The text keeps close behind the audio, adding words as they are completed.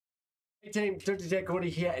Hey team, Dr. Jack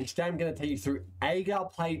Gordy here, and today I'm going to take you through Agar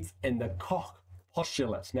plates and the Koch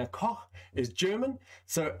postulates. Now, Koch is German,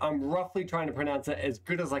 so I'm roughly trying to pronounce it as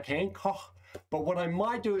good as I can, Koch. But what I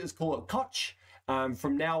might do is call it Koch.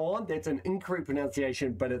 From now on, that's an incorrect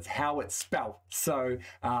pronunciation, but it's how it's spelled. So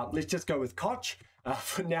let's just go with Koch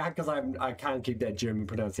for now, because I can't keep that German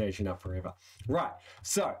pronunciation up forever. Right,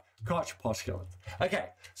 so Koch postulates. Okay,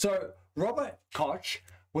 so Robert Koch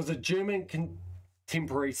was a German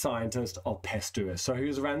contemporary scientist of Pasteur. So he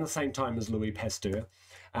was around the same time as Louis Pasteur,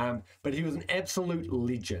 but he was an absolute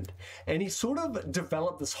legend. And he sort of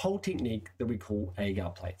developed this whole technique that we call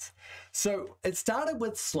agar plates. So it started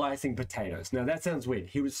with slicing potatoes. Now that sounds weird.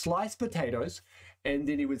 He would slice potatoes and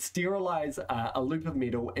then he would sterilize a loop of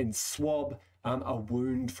metal and swab a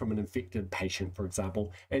wound from an infected patient, for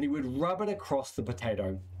example, and he would rub it across the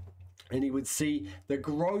potato and he would see the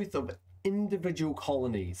growth of individual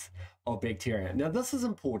colonies of bacteria. Now this is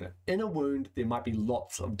important. In a wound there might be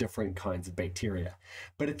lots of different kinds of bacteria,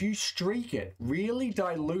 but if you streak it really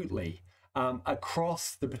dilutely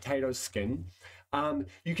across the potato skin,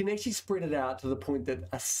 you can actually spread it out to the point that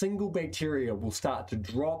a single bacteria will start to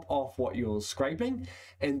drop off what you're scraping,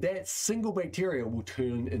 and that single bacteria will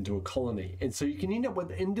turn into a colony. And so you can end up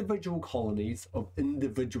with individual colonies of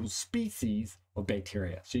individual species of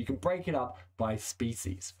bacteria. So you can break it up by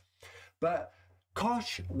species. But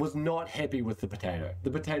Koch was not happy with the potato.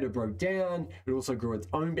 The potato broke down. It also grew its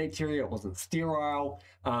own bacteria. It wasn't sterile.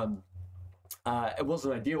 It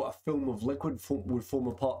wasn't ideal. A film of liquid would form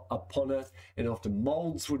upon it, and often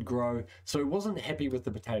molds would grow. So he wasn't happy with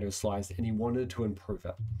the potato slice, and he wanted to improve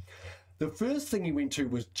it. The first thing he went to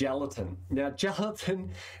was gelatin. Now,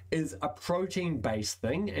 gelatin is a protein-based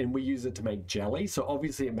thing, and we use it to make jelly. So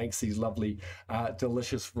obviously it makes these lovely,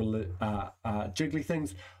 delicious, jiggly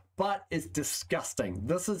things, but it's disgusting.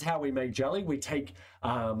 This is how we make jelly. We take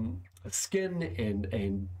skin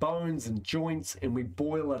and bones and joints, and we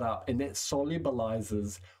boil it up, and that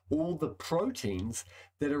solubilizes all the proteins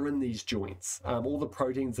that are in these joints. All the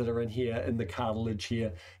proteins that are in here, in the cartilage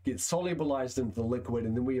here, get solubilized into the liquid,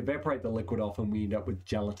 and then we evaporate the liquid off and we end up with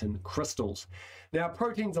gelatin crystals. Now,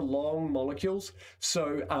 proteins are long molecules,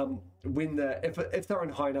 so if they're in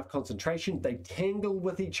high enough concentration, they tangle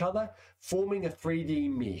with each other, forming a 3D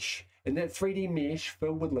mesh. And that 3D mesh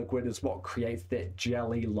filled with liquid is what creates that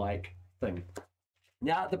jelly-like thing.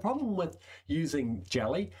 Now, the problem with using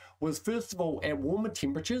jelly was, first of all, at warmer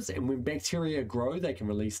temperatures, and when bacteria grow, they can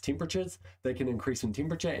release temperatures, they can increase in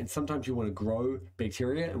temperature, and sometimes you want to grow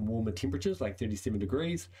bacteria in warmer temperatures, like 37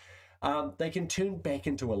 degrees. They can turn back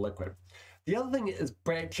into a liquid. The other thing is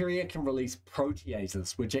bacteria can release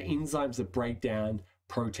proteases, which are enzymes that break down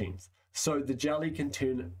proteins. So the jelly can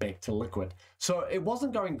turn back to liquid. So it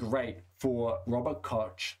wasn't going great for Robert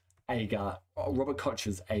Koch's agar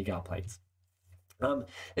plates.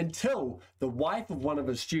 Until the wife of one of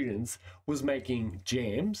his students was making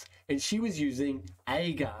jams, and she was using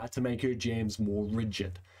agar to make her jams more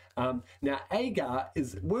rigid. Now, agar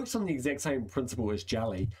works on the exact same principle as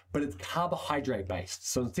jelly, but it's carbohydrate based.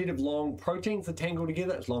 So instead of long proteins that tangle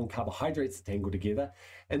together, it's long carbohydrates that tangle together.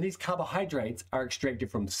 And these carbohydrates are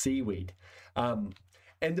extracted from seaweed. And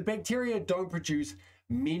the bacteria don't produce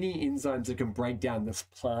many enzymes that can break down this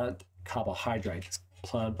plant carbohydrate, this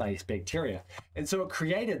plant-based bacteria. And so it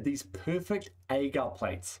created these perfect agar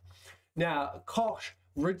plates. Now, Koch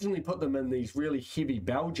originally put them in these really heavy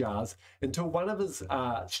bell jars until one of his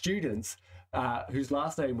students, whose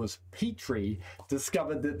last name was Petri,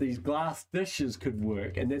 discovered that these glass dishes could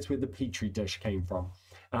work, and that's where the Petri dish came from.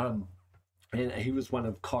 And he was one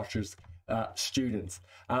of Koch's students.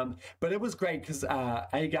 But it was great because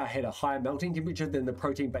agar had a higher melting temperature than the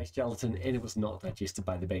protein-based gelatin, and it was not digested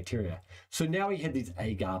by the bacteria. So now he had these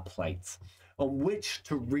agar plates on which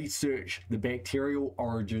to research the bacterial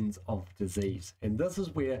origins of disease. And this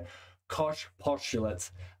is where Koch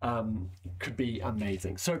postulates could be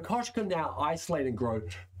amazing. So Koch can now isolate and grow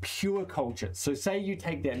pure cultures. So say you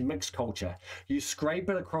take that mixed culture, you scrape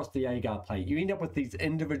it across the agar plate, you end up with these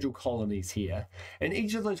individual colonies here, and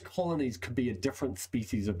each of those colonies could be a different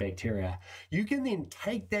species of bacteria. You can then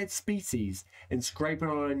take that species and scrape it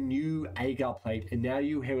on a new agar plate, and now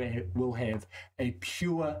you will have a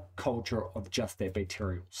pure culture of just that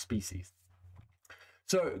bacterial species.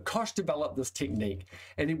 So Koch developed this technique,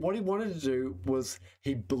 and what he wanted to do was,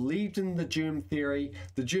 he believed in the germ theory.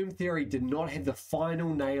 The germ theory did not have the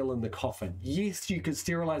final nail in the coffin. Yes, you could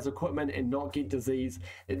sterilize equipment and not get disease.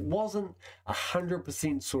 It wasn't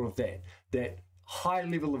 100% sort of that high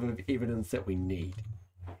level of evidence that we need.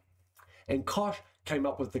 And Koch came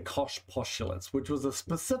up with the Koch postulates, which was a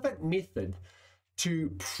specific method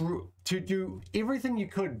to do everything you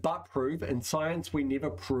could but prove. In science, we never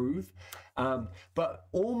prove, but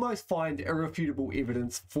almost find irrefutable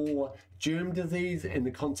evidence for germ disease and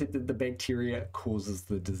the concept that the bacteria causes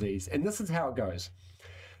the disease. And this is how it goes.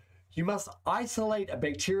 You must isolate a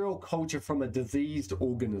bacterial culture from a diseased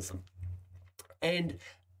organism. And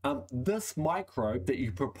this microbe that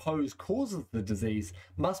you propose causes the disease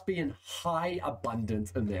must be in high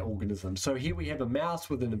abundance in that organism. So here we have a mouse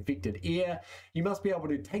with an infected ear. You must be able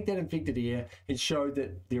to take that infected ear and show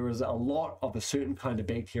that there is a lot of a certain kind of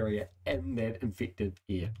bacteria in that infected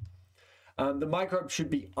ear. The microbe should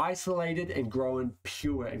be isolated and grown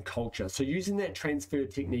pure in culture. So using that transfer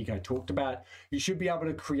technique I talked about, you should be able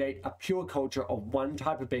to create a pure culture of one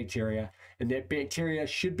type of bacteria, and that bacteria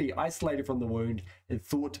should be isolated from the wound and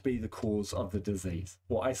thought to be the cause of the disease,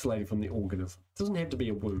 or isolated from the organism. It doesn't have to be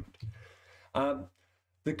a wound.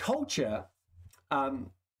 The culture,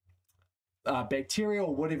 bacteria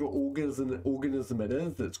or whatever organism it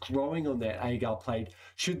is that's growing on that agar plate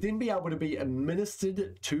should then be able to be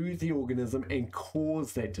administered to the organism and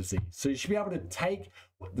cause that disease. So you should be able to take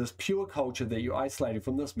this pure culture that you isolated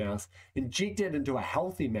from this mouse, inject it into a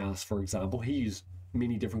healthy mouse, for example. He used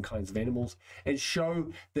many different kinds of animals, and show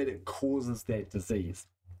that it causes that disease.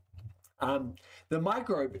 The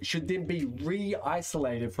microbe should then be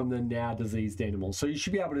re-isolated from the now diseased animal. So you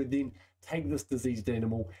should be able to then take this diseased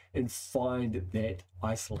animal and find that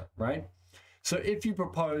isolate, right? So if you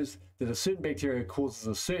propose that a certain bacteria causes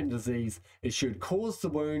a certain disease, it should cause the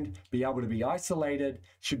wound, be able to be isolated,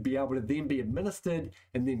 should be able to then be administered,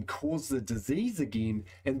 and then cause the disease again,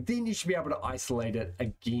 and then you should be able to isolate it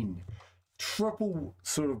again. Triple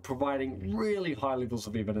sort of providing really high levels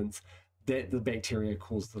of evidence that the bacteria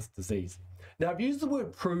caused this disease. Now, I've used the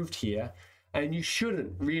word proved here, and you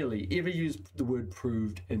shouldn't really ever use the word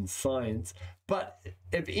proved in science, but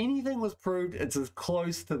if anything was proved, it's as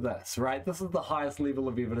close to this, right? This is the highest level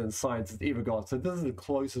of evidence science has ever got, so this is the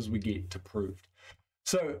closest we get to proved.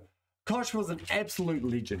 So Koch was an absolute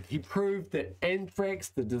legend. He proved that anthrax,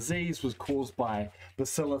 the disease, was caused by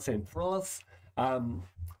Bacillus anthracis.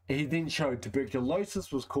 He then showed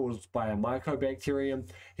tuberculosis was caused by a mycobacterium.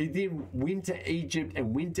 He then went to Egypt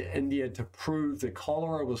and went to India to prove that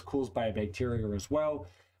cholera was caused by a bacteria as well.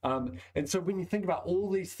 And so when you think about all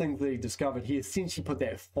these things that he discovered, he essentially put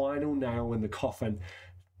that final nail in the coffin,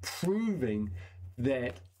 proving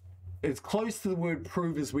that as close to the word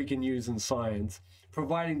prove as we can use in science,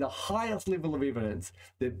 providing the highest level of evidence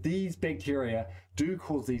that these bacteria do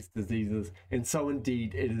cause these diseases, and so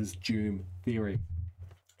indeed it is germ theory.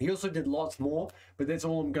 He also did lots more, but that's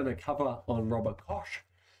all I'm going to cover on Robert Koch.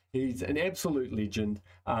 He's an absolute legend,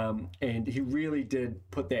 and he really did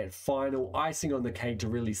put that final icing on the cake to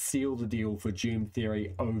really seal the deal for germ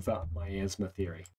theory over miasma theory.